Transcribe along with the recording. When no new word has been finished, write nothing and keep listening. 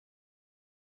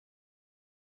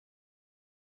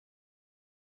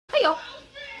Hey y'all,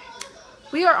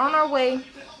 we are on our way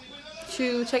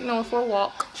to take Noah for a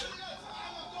walk.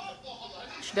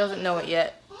 She doesn't know it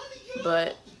yet,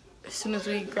 but as soon as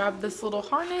we grab this little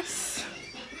harness,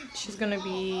 she's gonna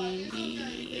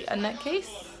be a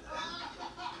nutcase.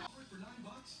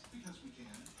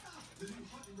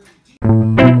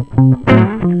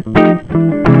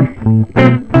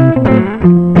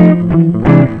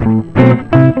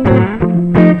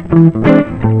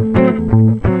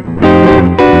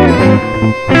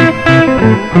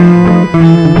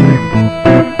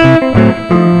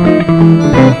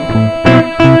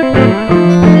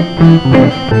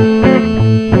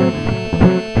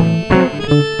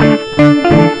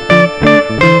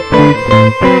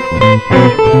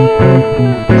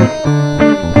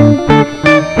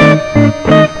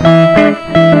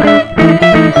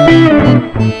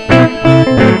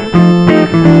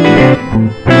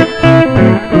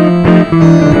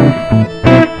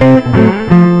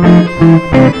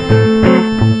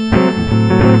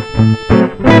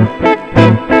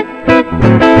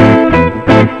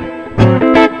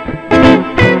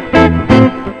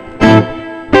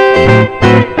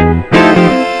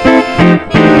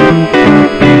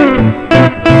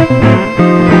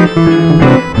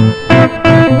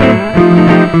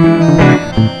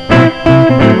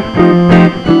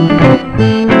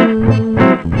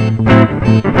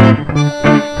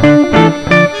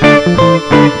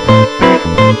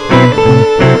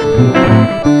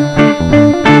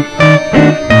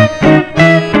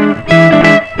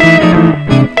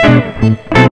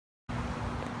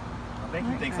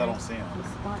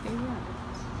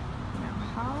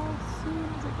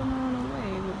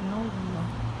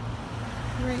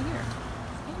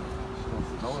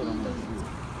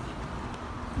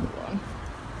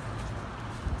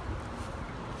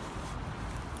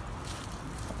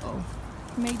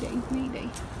 Mayday, mayday.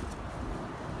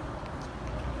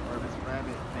 Or if it's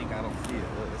rabbit, I think I don't see it.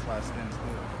 Look, that's why it stands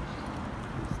still.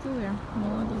 It's still there.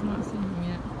 Noah does not see him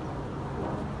yet.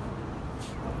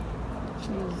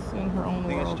 She's in her own world.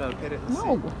 Think I should try to pet it?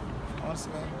 No.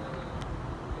 Honestly,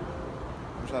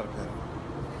 I'm trying to pet it.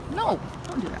 No,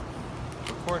 don't do that.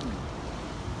 Record me.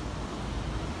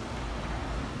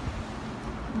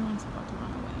 No, it's about to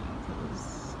run away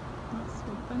because that's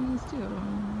what bunnies do.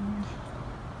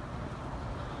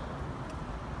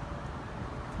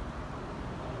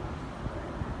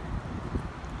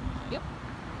 Yep.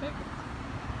 There.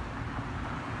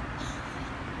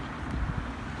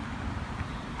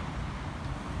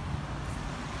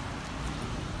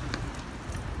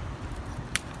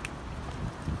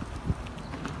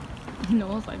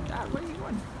 Noah's like, Dad, where are you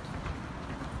going?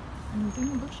 And he's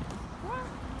in the bushes. What?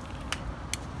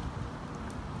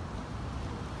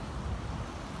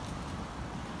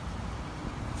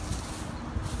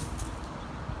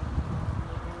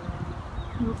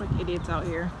 We look like idiots out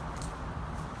here.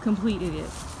 Complete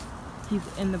idiots. He's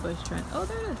in the bush trying. Oh,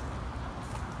 there it is.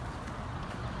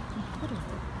 What is it?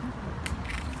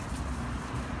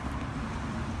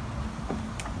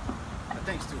 That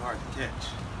thing's too hard to catch.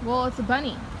 Well, it's a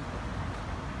bunny.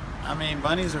 I mean,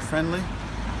 bunnies are friendly.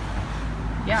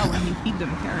 Yeah, when you feed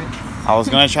them carrots. I was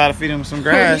going to try to feed him some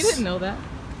grass. You didn't know that.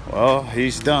 Well,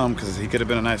 he's dumb because he could have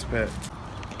been a nice pet.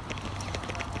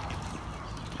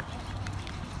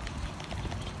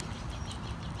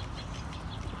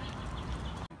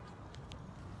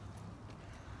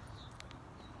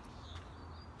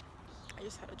 I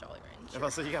just had a Jolly Rancher. If I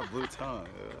say you got blue tongue.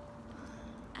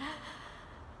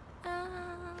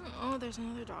 Oh, there's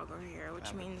another dog over here,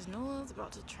 which means Noah's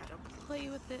about to try to play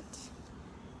with it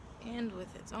and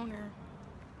with its owner.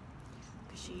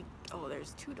 Cause oh,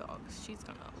 there's two dogs. She's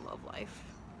gonna love life.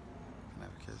 Can I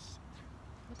have a kiss?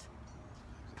 What?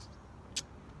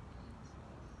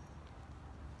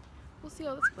 We'll see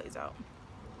how this plays out.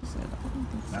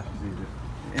 Not easy.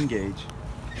 Engage.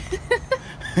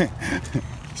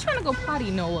 He's trying to go potty,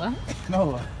 Noah.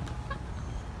 Noah.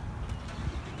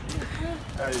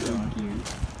 How you doing?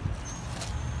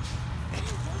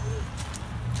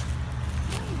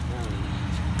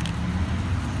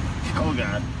 Oh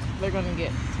God. They're gonna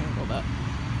get tangled up.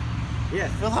 Yeah,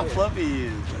 feel how fluffy he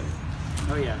is.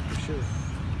 Oh yeah, for sure.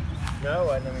 No,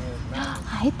 I never knew.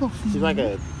 Hi, Buffy. She's like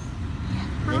a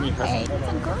mini Hey, it's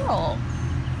a girl.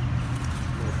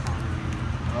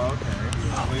 Oh, okay.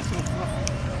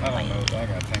 I don't know. I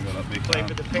got tangled up big time.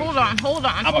 Hold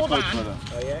on. I'm a coach for them.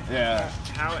 Oh yeah? Yeah.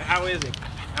 How is it?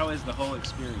 How is the whole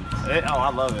experience? Oh,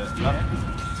 I love it. Yeah.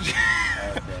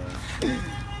 Okay.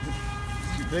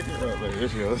 There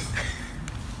she goes.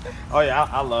 Oh yeah,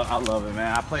 I love it,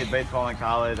 man. I played baseball in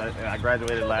college. I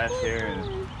graduated last year,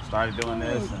 and started doing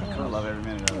this, and I love every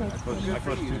minute of it. I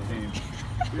coached 2 teams,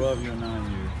 12U and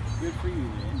 9U. Good for you,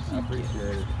 man. I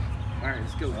appreciate it. All right,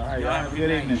 let's go. All right, y'all have a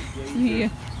good evening. Yeah.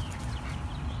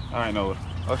 All right, Noah.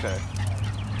 Okay.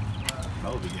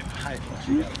 Noah be getting hyped when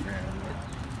she got a friend.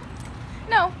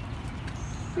 No,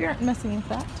 we aren't messing with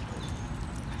that.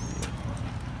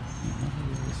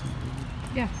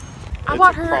 Yeah. I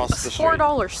bought her a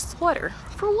 $4 sweater.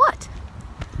 For what?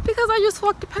 Because I just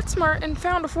walked to PetSmart and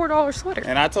found a $4 sweater.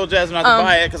 And I told Jasmine not to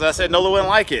buy it because I said Nola wouldn't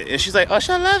like it. And she's like, oh,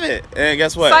 she'll love it. And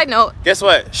guess what? Side note. Guess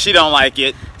what? She don't like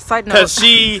it. Side note. Because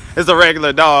she is a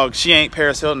regular dog. She ain't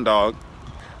Paris Hilton dog.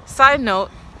 Side note.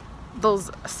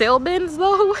 Those sale bins,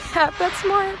 though, at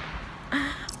PetSmart,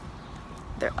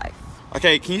 they're life.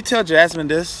 Okay, can you tell Jasmine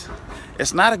this?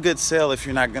 It's not a good sale if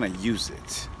you're not going to use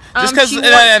it. Just because,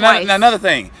 another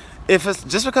thing, if it's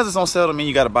just because it's on sale doesn't mean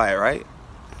you got to buy it, right?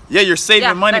 Yeah, you're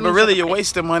saving money, but really you're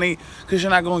wasting money because you're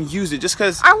not going to use it. Just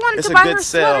because I wanted it's to a buy good her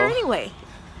sale. sweater anyway.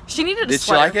 She needed a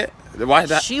sweater. Did she like it? Why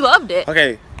that? She loved it.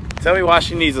 Okay, tell me why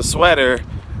she needs a sweater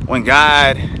when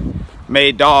God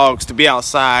made dogs to be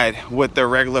outside with their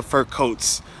regular fur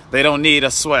coats. They don't need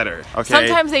a sweater, okay?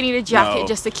 Sometimes they need a jacket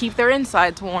just to keep their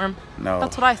insides warm. No.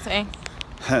 That's what I say.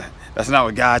 That's not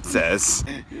what God says.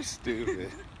 You're stupid.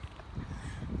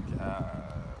 Golly.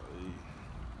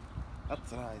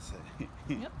 That's what I say.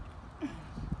 Yep.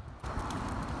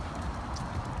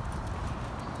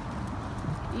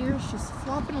 Here she's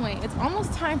flopping away. It's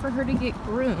almost time for her to get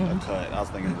groomed. I was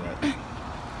thinking that.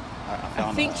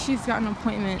 I think she's got an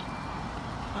appointment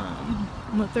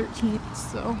on the 13th,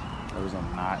 so. There was a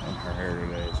knot in her hair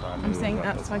today, so I knew. I'm saying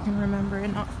that so I can remember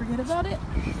and not forget about it.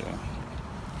 Yeah.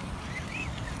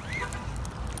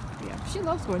 Yeah, she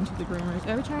loves going to the groomers.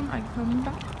 Every time I come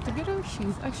back to get her,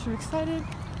 she's extra excited.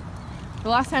 The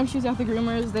last time she was at the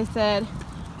groomers, they said,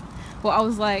 well, I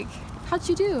was like, how'd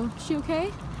she do? Is she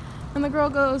okay? And the girl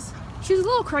goes, she's a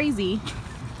little crazy.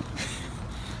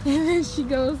 And then she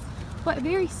goes, but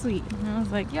very sweet. And I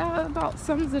was like, yeah, that about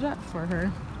sums it up for her.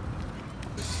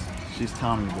 She's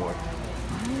Tommy boy.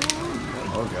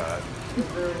 Oh God.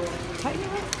 Tighten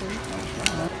her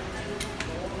up.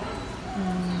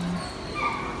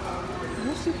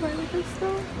 Will she play with this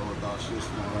though? I thought she was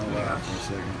going to laugh for a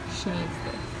second. She needs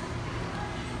this.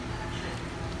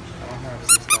 I don't have $6.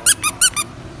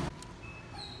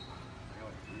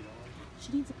 She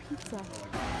needs a pizza.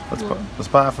 Let's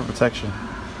buy it for protection.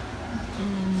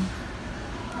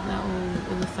 That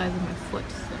was the size of my foot,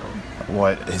 so.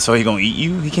 What? So he gonna eat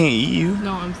you? He can't eat you?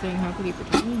 No, I'm saying how could he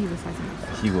protect me? He's the size of my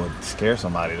foot. He will scare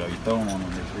somebody though. You throw him on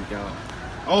them, they freak out.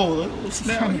 Oh, look,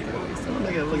 snap. Look at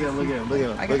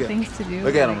him. I got things to do.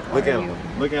 Look at him. Look at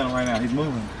him. Look at him right now. He's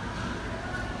moving.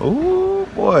 Oh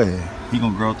boy. He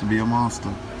gonna grow up to be a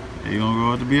monster. He gonna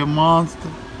grow up to be a monster.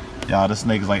 Y'all, this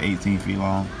snake is like 18 feet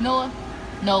long. Nola.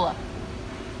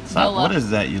 Stop. What is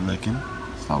that you're licking?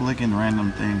 Stop licking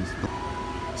random things.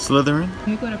 Slytherin?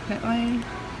 Can we go to Pet Line?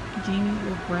 Jamie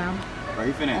will grab. Bro,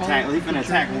 he finna attack. He finna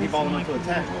attack. He balling up to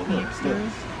attack. Look.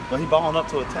 But he balling up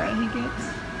to attack. That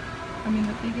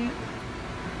they get.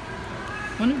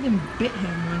 One of them bit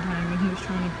him one time when he was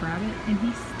trying to grab it, and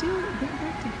he still went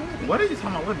back to grab it. What are you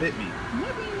talking about? What bit me?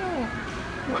 Let me know.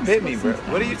 What bit me, bro?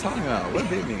 What are you talking about? What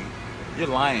bit me? You're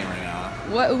lying right now.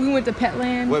 What? We went to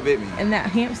Petland. What bit me? And that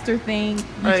hamster thing,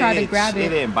 you tried to grab it. It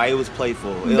didn't bite. It was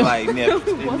playful. It like nipped.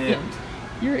 It wasn't.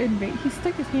 You're invading. He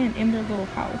stuck his hand in their little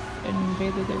house and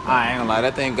invaded their. I ain't gonna lie.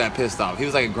 That thing got pissed off. He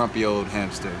was like a grumpy old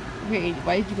hamster. Wait,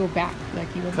 why did you go back?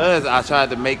 Like you were. Cause I tried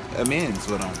to make amends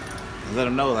with him. Let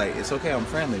him know like it's okay. I'm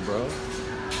friendly, bro.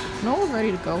 Noah's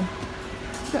ready to go.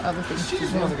 The other things. She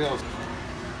just wants to go.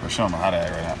 Well, she don't know how to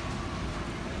act right now.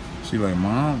 She like,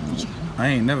 Mom, I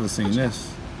ain't never seen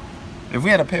this. If we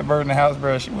had a pet bird in the house,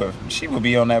 bro, she would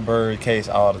be on that bird case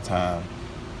all the time.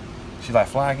 She's like,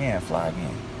 fly again, fly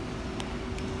again.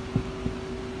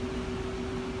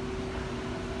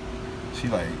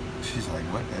 She's like,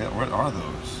 what are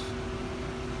those?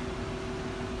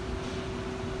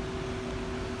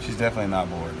 She's definitely not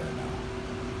bored right now.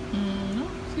 No,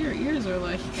 see your ears are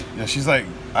like. Yeah, she's like,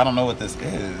 I don't know what this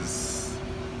is.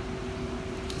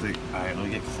 She's like, all right, let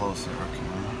me get closer. Okay.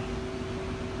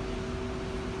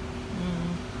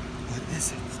 What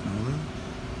is it, Nola?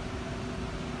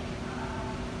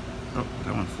 Oh,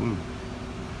 that one flew.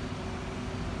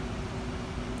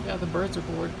 Yeah, the birds are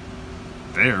bored.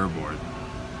 They are bored.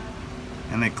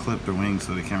 And they clip their wings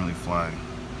so they can't really fly.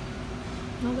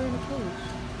 No, they're in a cage.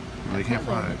 Well, they can't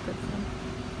fly.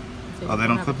 Oh, they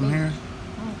don't clip them here?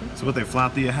 So what, they fly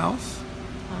through your house?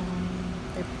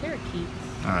 They're parakeets.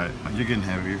 Alright, you're getting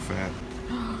heavy, you're fat.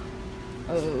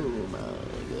 Oh my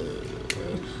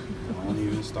god. Don't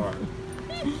even start.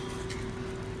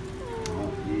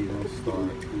 Oh, yeah, don't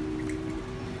start.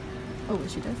 Oh,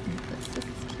 she does need this. This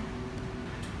is cute.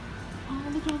 Oh,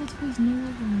 look at all the toys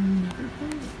Noah never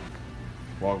played.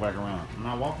 Walk back around. I'm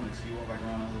not walking this. You walk back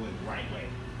around the other way. Right way.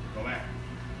 Go back.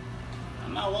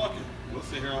 I'm not walking. We'll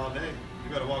sit here all day. You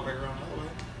better walk back around the other way.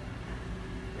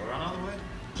 Go around the other way.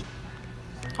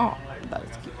 Oh, that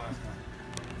is cute.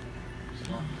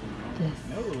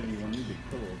 No, you want to be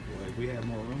cool. Like we have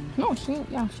more room. No, she needs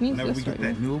Whenever this. we get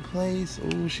that new place,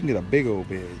 oh, she can get a big old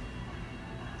bed.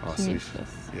 Oh, She see, needs this.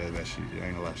 yeah, that I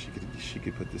ain't gonna lie, she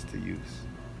could put this to use.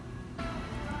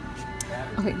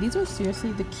 Okay, these are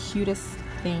seriously the cutest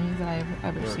things that I've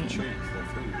ever seen. Treats, they're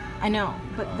food. I know,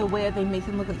 but the way they make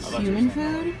them look like human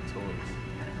food,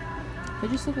 they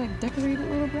just look like decorated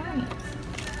little brownies.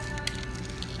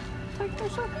 Like they're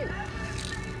so cute.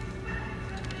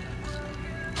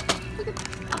 Look at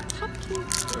that, how cute.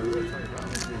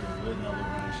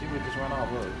 She would just run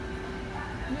off, look.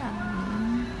 Yeah.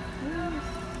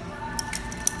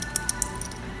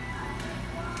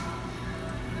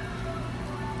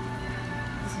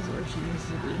 This is where she used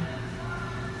to be.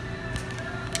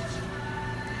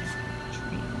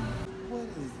 What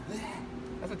is that?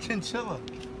 That's a chinchilla.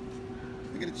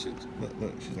 Look at the chinchilla.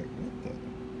 Look, she's like, what the?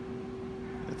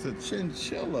 It's a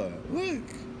chinchilla. Look.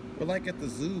 We're like at the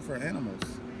zoo for animals.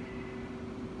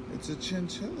 It's a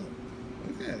chinchilla.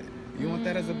 Look at it. You want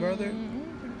that as a brother? I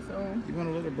don't think so. You want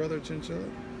a little brother chinchilla?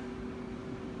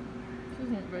 She's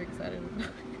not very excited about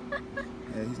it.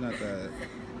 Yeah, he's not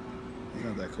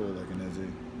that cool looking, is he?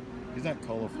 He's not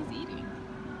colorful. He's eating.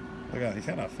 Look at, he's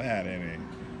kind of fat, ain't he?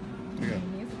 Look at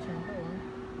He is a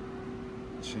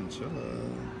chinchilla.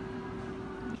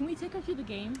 chinchilla. Can we take her to the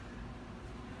game?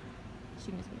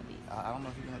 She needs one of these. I don't know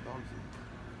if you can let dogs eat.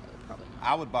 Oh, probably not.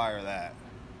 I would buy her that.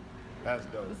 That's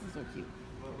dope. This is so cute.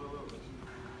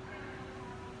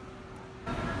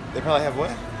 They probably have what?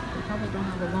 They probably don't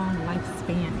have a long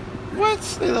lifespan. What?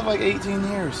 They live like 18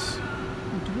 years.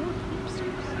 Dwarf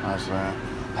hamsters? That's right.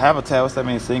 Habitat, what's that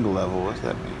mean? Single level, what's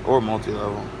that mean? Or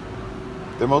multi-level.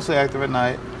 They're mostly active at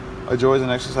night. Enjoys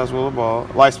and exercise with a ball.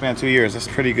 Lifespan 2 years, that's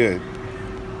pretty good.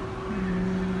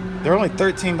 They're only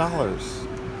 $13.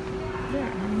 Yeah,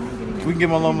 I'm not getting We can give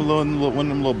them one of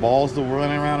them little balls to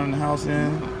running around in the house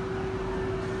in.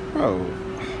 Bro,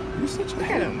 you're such a Look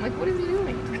at him. Like, what is he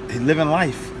doing? He's living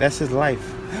life. That's his life.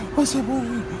 What's up,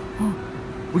 boy?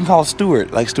 We can call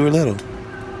Stuart, like Stuart Little.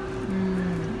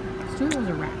 Stuart was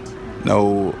a rat.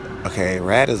 No, okay,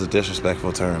 rat is a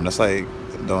disrespectful term. That's like,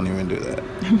 don't even do that.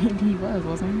 I mean, he was,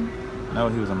 wasn't he? No,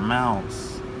 he was a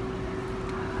mouse.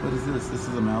 What is this? This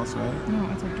is a mouse, right? No,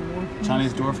 it's a dwarf.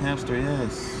 Chinese hamster. dwarf hamster,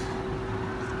 yes.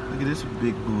 Look at this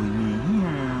big boy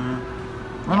man.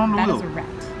 Run on the That wheel. is a rat.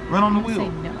 Run on the I'm gonna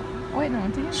wheel. say no. Oh, wait, no,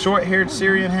 it's a hamster. Short-haired Oh,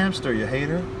 Syrian hamster, you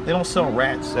hater. They don't sell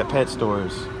rats at pet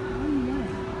stores. Oh,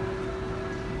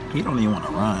 yeah. He don't even want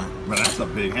to run. But that's a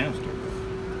big hamster.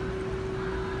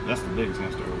 That's the biggest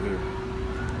hamster over here.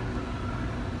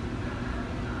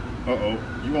 Uh-oh.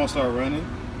 You won't start running?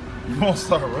 You won't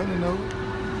start running, though?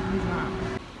 He's not.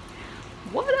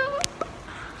 What up?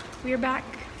 We are back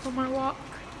from our walk.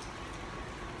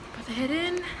 About to head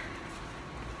in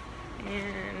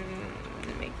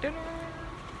and make dinner.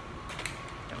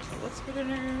 Don't know what's for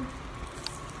dinner.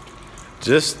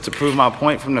 Just to prove my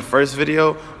point from the first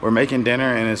video, we're making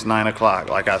dinner and it's 9 o'clock.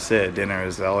 Like I said, dinner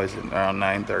is always around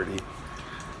 9:30.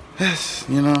 Yes,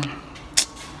 you know.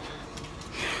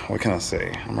 What can I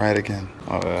say? I'm right again.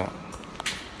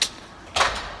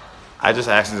 I just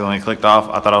accidentally clicked off.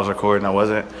 I thought I was recording. I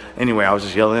wasn't. Anyway, I was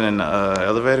just yelling in the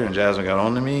elevator and Jasmine got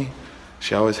on to me.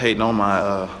 She always hating on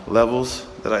my levels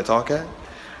that I talk at.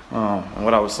 And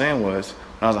what I was saying was,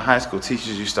 when I was in high school,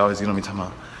 teachers used to always get on me talking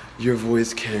about, your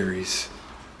voice carries.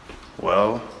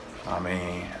 Well, I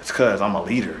mean, it's because I'm a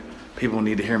leader. People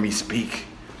need to hear me speak.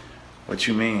 What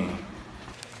you mean?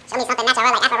 Show me something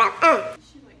natural like Afro.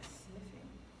 Is she like sniffing?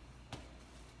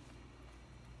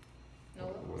 No.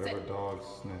 Whatever dogs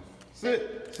sniff.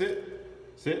 Sit, sit,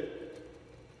 sit.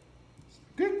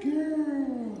 Good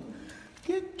girl.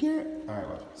 Good girl. All right,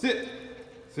 watch. Sit,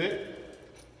 sit,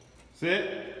 sit.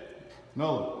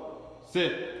 No,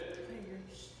 sit.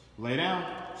 Lay down.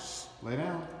 Lay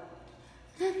down.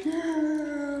 Good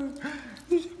girl.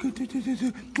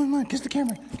 Come on, kiss the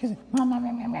camera. Kiss it.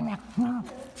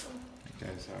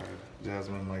 Okay, sorry.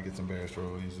 Jasmine like gets embarrassed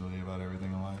real easily about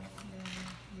everything in life.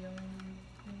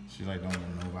 She's like, don't yell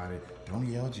nobody. Don't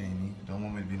yell, Jamie. Don't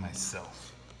want me to be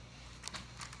myself.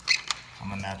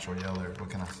 I'm a natural yeller. What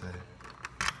can I say?